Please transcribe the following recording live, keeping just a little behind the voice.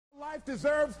life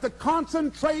deserves the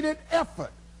concentrated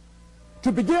effort to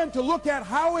begin to look at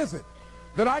how is it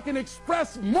that I can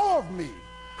express more of me?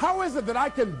 How is it that I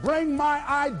can bring my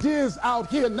ideas out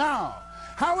here now?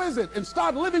 How is it? And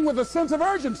start living with a sense of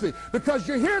urgency, because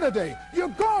you're here today, you're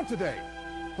gone today.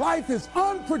 Life is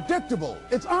unpredictable.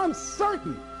 It's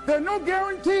uncertain. There are no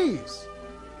guarantees.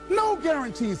 No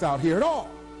guarantees out here at all.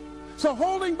 So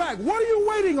holding back, what are you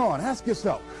waiting on? Ask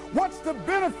yourself, what's the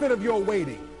benefit of your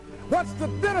waiting? What's the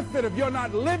benefit of your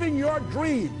not living your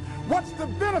dream? What's the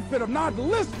benefit of not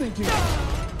listening to you?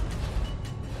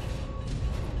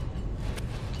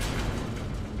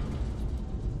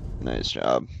 Nice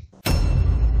job.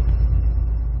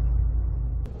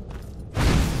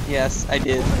 Yes, I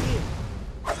did.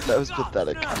 That was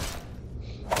pathetic.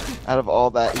 Out of all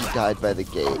that, he died by the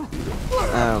gate.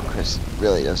 Oh, Chris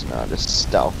really doesn't know how to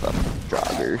stealth up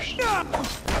joggers.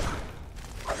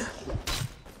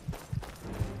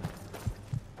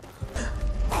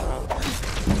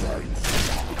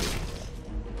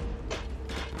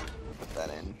 Put that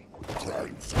in.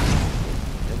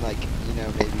 And, like, you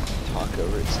know, maybe talk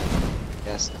over it some.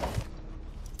 Yes.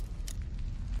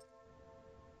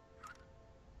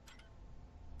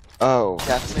 Oh,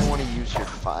 definitely want to use your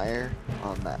fire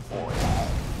on that oil.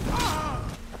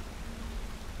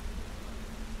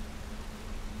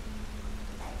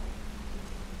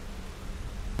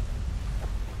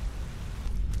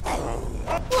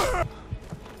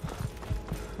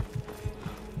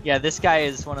 Yeah, this guy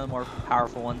is one of the more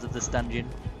powerful ones of this dungeon.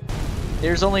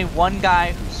 There's only one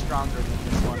guy who's stronger than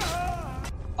this one.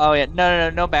 Oh yeah,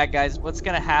 no bad guys. What's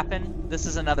gonna happen? This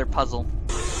is another puzzle.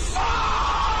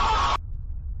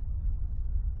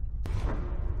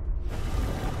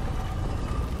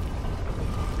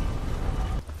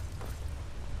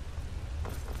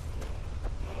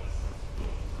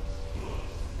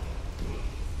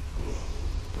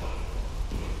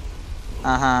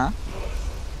 Uh-huh.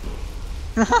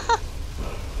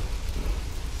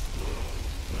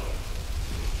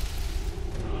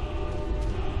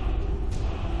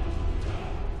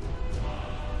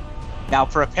 Now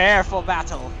prepare for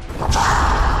battle.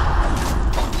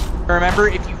 Remember,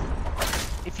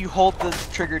 if you hold the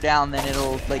trigger down, then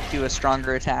it'll like do a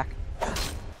stronger attack.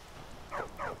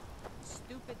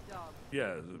 Stupid dog.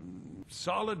 Yeah,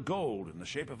 solid gold in the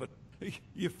shape of a...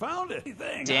 You found it!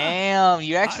 Damn,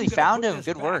 you actually found him.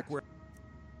 Good work.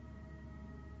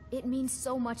 It means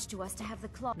so much to us to have the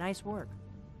clock. Nice work.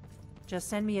 Just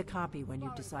send me a copy when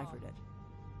you've deciphered it.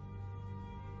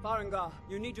 Farengar,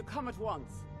 you need to come at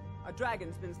once. A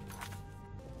dragon's been...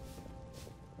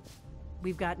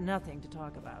 We've got nothing to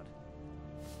talk about.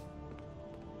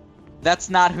 That's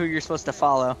not who you're supposed to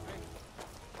follow.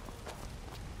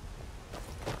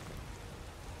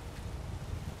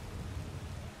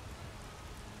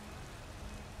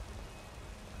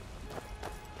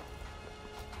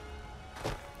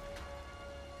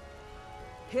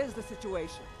 Here's the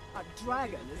situation. A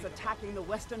dragon is attacking the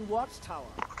western watchtower.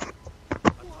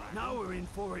 Now we're in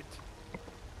for it.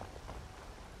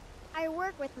 I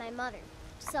work with my mother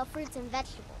to sell fruits and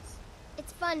vegetables.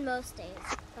 It's fun most days,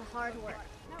 but hard work.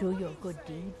 Do your good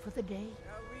deed for the day.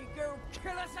 Shall we go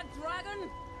kill us a dragon?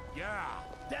 Yeah,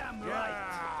 Damn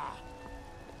right.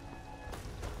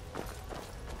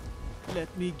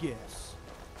 Let me guess.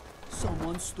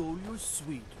 Someone stole your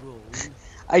sweet roll.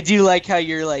 I do like how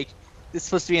you're like, this is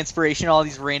supposed to be inspiration. All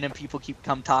these random people keep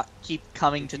coming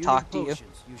to talk to you.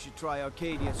 You should try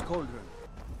Arcadia's cauldron.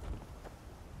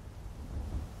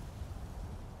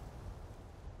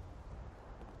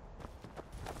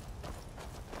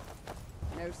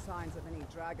 No signs of any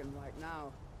dragon right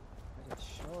now, but it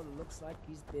sure looks like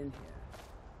he's been here.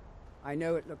 I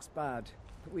know it looks bad,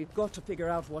 but we've got to figure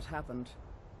out what happened.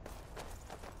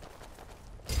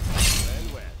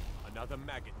 Well, another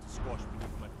maggot to squash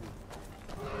beneath my boot.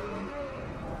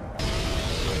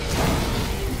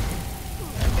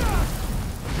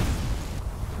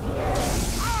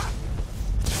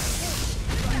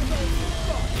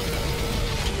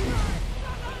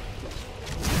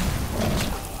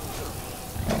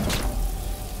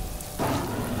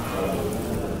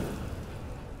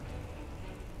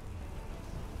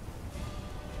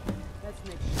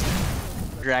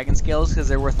 Dragon skills because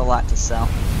they're worth a lot to sell.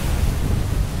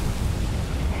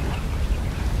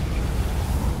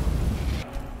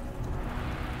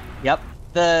 Yep,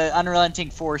 the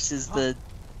unrelenting force is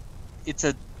it's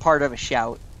a part of a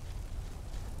shout.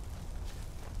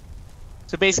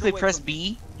 So basically press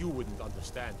B. You wouldn't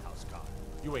understand, Housecar.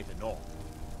 You ain't an orc.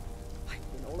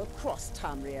 I've been all across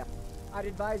Tamriel. I'd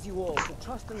advise you all to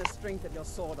trust in the strength of your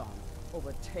sword arm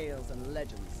over tales and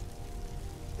legends.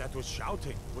 That was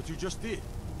shouting, what you just did.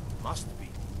 Must be.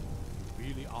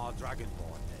 really are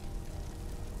Dragonborn then.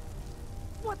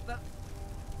 What the?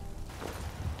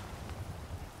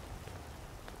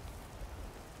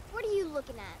 What are you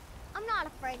looking at? I'm not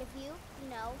afraid of you, you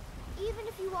know, even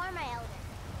if you are my elder.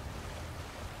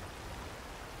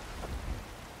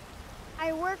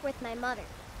 I work with my mother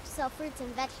to sell fruits and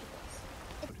vegetables.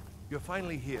 You're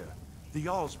finally here. The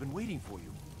Jarl's been waiting for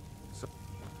you. So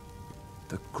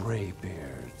the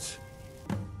Greybeards.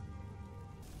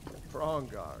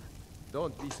 Frongar,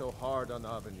 don't be so hard on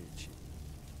Avenici.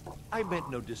 I meant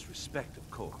no disrespect, of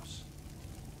course.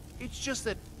 It's just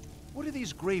that, what do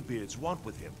these Greybeards want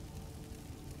with him?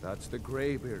 That's the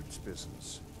Greybeards'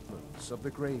 business. Of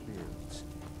the Greybeards.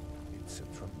 It's a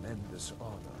tremendous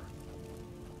honor.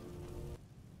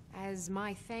 As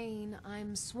my Thane,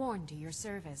 I'm sworn to your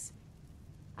service.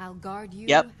 I'll guard you.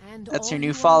 Yep, and that's all your new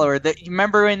you follower. You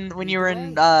remember when you were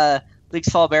in League's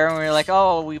Fall Baron, we were like,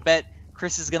 oh, we bet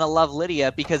Chris is gonna love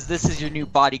Lydia because this is your new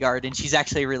bodyguard, and she's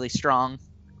actually really strong.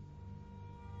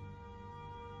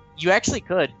 You actually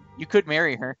could. You could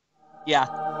marry her. Yeah.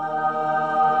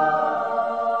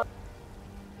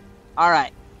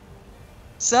 Alright.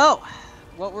 So,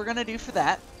 what we're gonna do for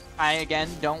that, I again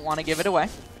don't want to give it away.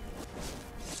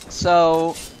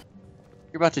 So,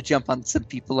 you're about to jump on some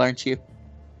people, aren't you?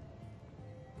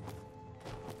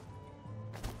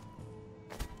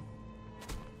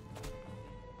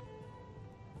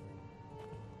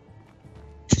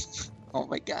 Oh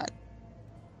my god.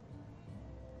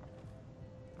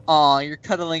 Aw, you're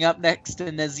cuddling up next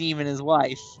to Nazim and his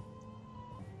wife.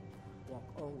 Walk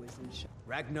always in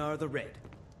Ragnar the Red.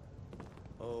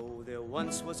 Oh, there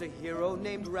once was a hero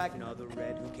named Ragnar the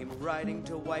Red who came riding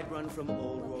to Whiterun from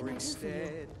old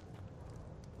Rorikstead.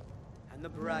 And the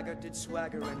braggart did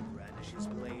swagger and brandish his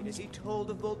blade as he told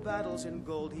of bold battles and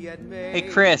gold he had made. Hey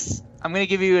Chris, I'm gonna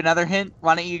give you another hint.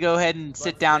 Why don't you go ahead and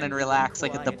sit down and relax,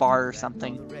 like at the bar or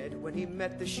something. When he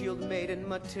met the shield maiden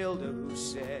Matilda, who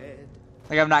said,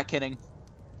 like, I'm not kidding.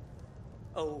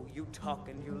 oh, you talk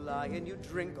and you lie and you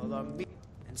drink all our meat.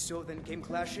 And so then came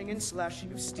clashing and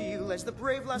slashing of steel as the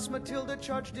brave lass Matilda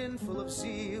charged in full of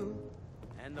zeal.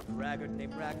 And the braggart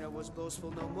named Ragnar was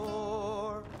boastful no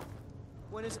more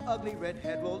when his ugly red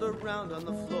head rolled around on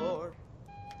the floor.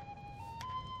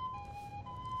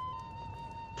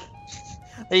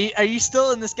 Are you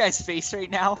still in this guy's face right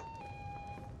now?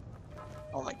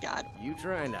 Oh my god. You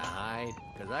trying to hide?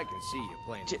 Because I can see you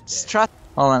playing Just trust.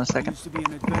 Hold on a I second. used to be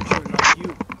an adventurer like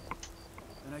you.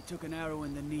 And I took an arrow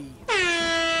in the knee.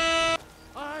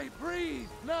 I breathe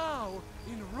now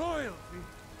in royalty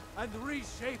and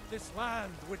reshape this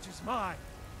land which is mine.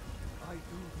 I do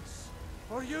this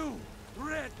for you,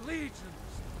 Red Legions,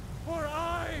 for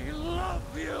I love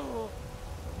you.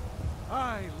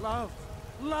 I love,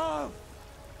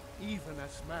 even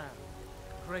as man,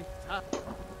 great talent.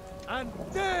 And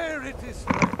there it is,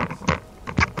 friends.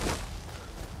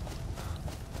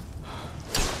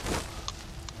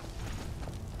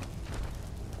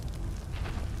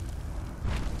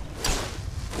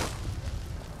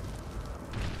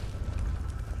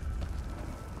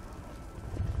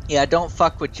 Yeah, don't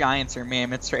fuck with giants or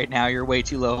mammoths right now. You're way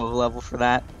too low of a level for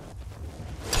that.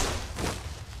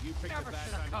 You picked a bad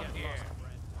time to get here.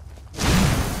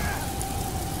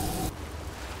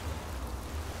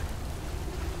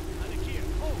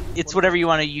 It's whatever you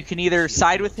want to. You can either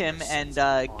side with him and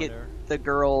get the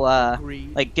girl,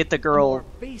 get the girl,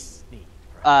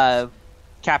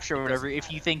 capture or whatever. If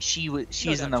you think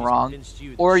she's in the wrong,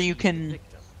 or you can,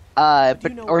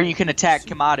 or you can attack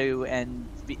Kamadu and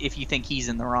if you think he's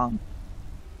in the wrong.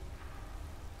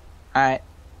 All right.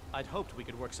 I'd hoped we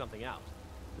could work something out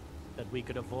that we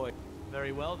could avoid.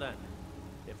 Very well then.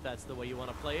 If that's the way you want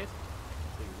to play it,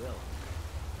 we will.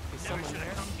 Is someone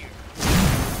there?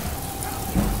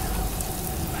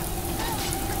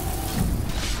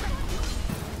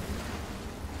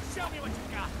 Show me what you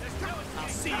got. There's no I'll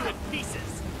see you in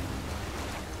pieces.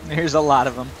 There's a lot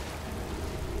of them.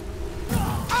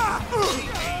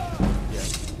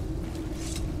 Yes.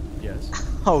 Yes.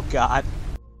 Oh God.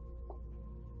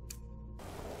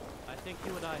 I think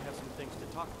you and I have some things to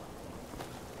talk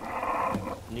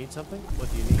about. Need something? What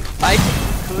do you need? I think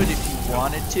you could if you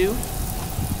wanted to,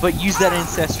 but use that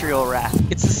ancestral wrath.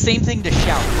 It's the same thing to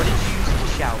shout. What did you use to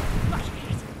shout?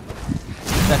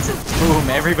 That's it. Boom.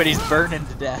 Everybody's burning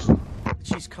to death.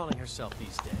 She's calling herself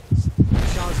these days.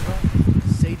 Shazva?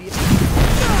 Sadia?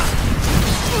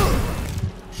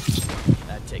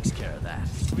 That takes care of that.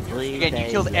 Again, you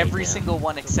killed every single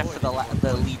one except for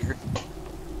the leader.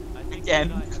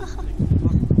 Again.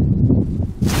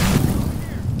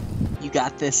 You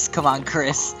got this. Come on,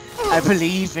 Chris. I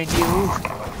believe in you.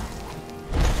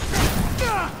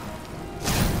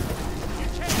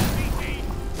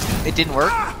 It didn't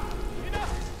work?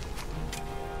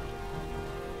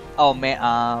 Oh man,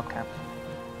 okay.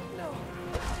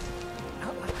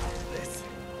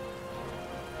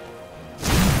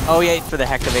 Oh yeah, for the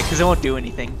heck of it, because it won't do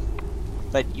anything.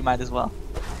 But you might as well.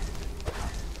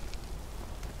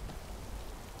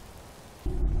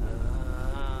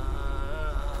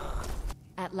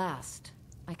 At last,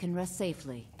 I can rest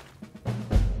safely.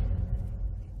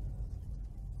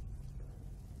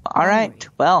 Alright,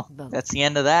 well, that's the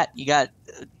end of that. You got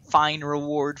a fine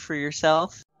reward for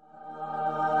yourself.